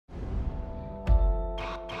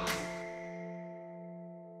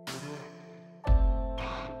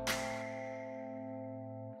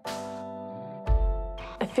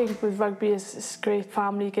think with rugby, it's a great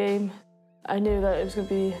family game. I knew that it was going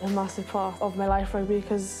to be a massive part of my life, rugby,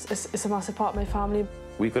 because it's a massive part of my family.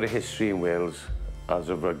 We've got a history in Wales as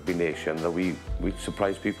a rugby nation that we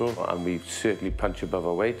surprise people, and we certainly punch above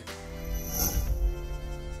our weight.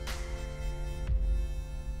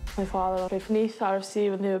 My father played for Neath RFC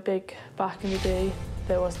when they were big back in the day.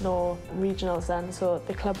 There was no regionals then, so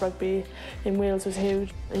the club rugby in Wales was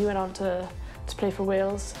huge. He went on to play for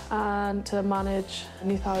Wales and to manage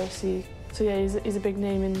Neath RFC. So yeah, he's a big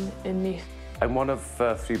name in Neath. I'm one of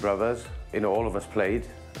three brothers. All of us played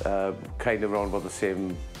kind of around about the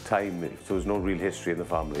same time, so there was no real history in the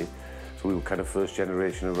family. So we were kind of first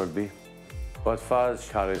generation of rugby. But as far as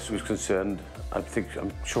Carys was concerned,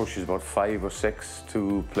 I'm sure she's about 5 or 6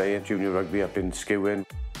 to play junior rugby up in Skewin.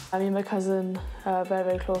 I mean, my cousin, very,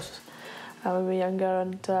 very close when we were younger,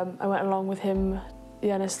 and I went along with him.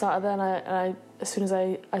 Yeah, and I started then, and as soon as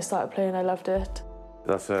I started playing, I loved it.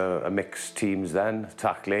 That's a mixed teams then,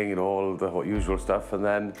 tackling and all the usual stuff, and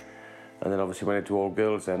then obviously went into all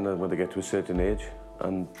girls then when they get to a certain age,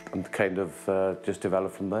 and kind of just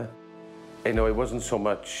developed from there. You know, it wasn't so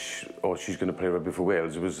much, oh, she's going to play rugby for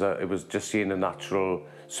Wales. It was just seeing a natural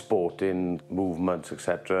sport in movements,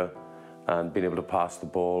 etc., and being able to pass the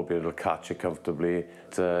ball, be able to catch it comfortably.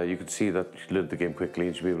 You could see that she learned the game quickly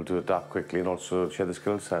and she'd be able to adapt quickly, and also she had the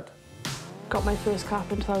skill set. Got my first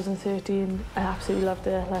cap in 2013. I absolutely loved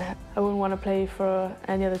it. Like, I wouldn't want to play for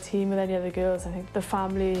any other team with any other girls. I think the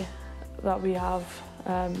family that we have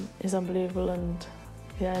is unbelievable, and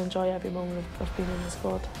yeah, I enjoy every moment of being in the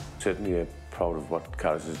squad. Certainly proud of what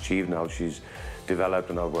Carys has achieved and how she's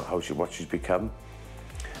developed and what she's become.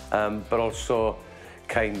 But also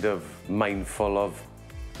kind of mindful of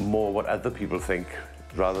more what other people think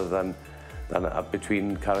rather than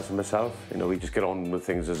between Carys and myself. You know, we just get on with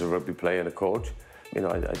things as a rugby player and a coach. You know,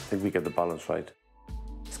 I think we get the balance right.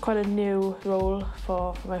 It's quite a new role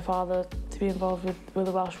for my father to be involved with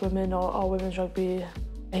the Welsh women or women's rugby.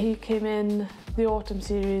 He came in the autumn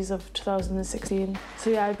series of 2016. So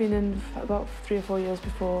yeah, I've been in about 3 or 4 years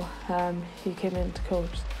before he came in to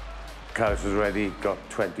coach. Carys has already got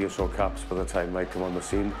 20 or so caps by the time I come on the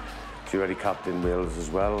scene. She's already captained Wales as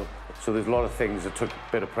well. So there's a lot of things that took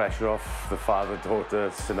a bit of pressure off the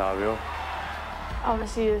father-daughter scenario.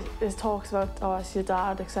 Obviously there's talks about, oh, it's your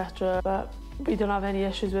dad, etc. But we don't have any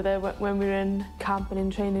issues with it. When we're in camp and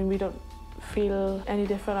in training, we don't feel any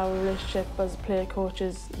different. Our relationship as player-coach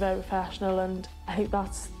is very professional, and I think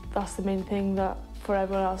that's the main thing that for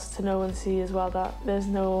everyone else to know and see as well, that there's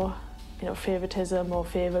no favouritism or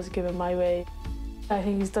favours given my way. I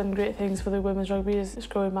think he's done great things for the women's rugby. It's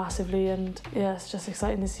growing massively, and yeah, it's just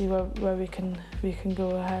exciting to see where we can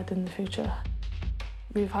go ahead in the future.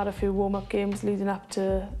 We've had a few warm-up games leading up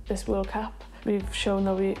to this World Cup. We've shown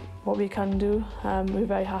that what we can do. We're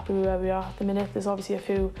very happy with where we are at the minute. There's obviously a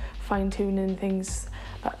few fine-tuning things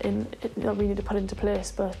that we need to put into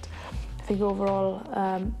place, but I think overall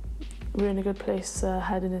we're in a good place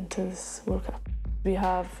heading into this World Cup. We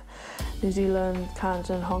have New Zealand,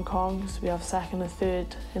 Canada and Hong Kong, so we have 2nd and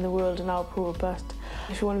 3rd in the world in our pool, but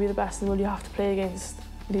if you want to be the best in the world, you have to play against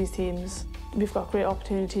these teams. We've got great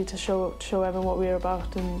opportunity to show everyone what we're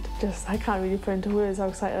about, and just I can't really put into words how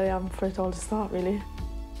excited I am for it all to start, really.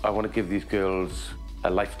 I want to give these girls a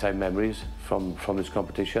lifetime memories from this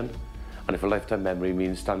competition, and if a lifetime memory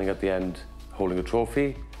means standing at the end holding a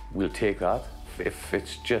trophy, we'll take that. If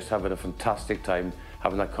it's just having a fantastic time,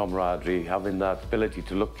 having that camaraderie, having that ability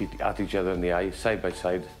to look at each other in the eye, side by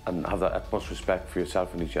side, and have that utmost respect for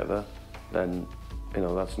yourself and each other, then, you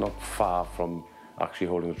know, that's not far from actually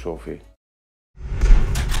holding a trophy.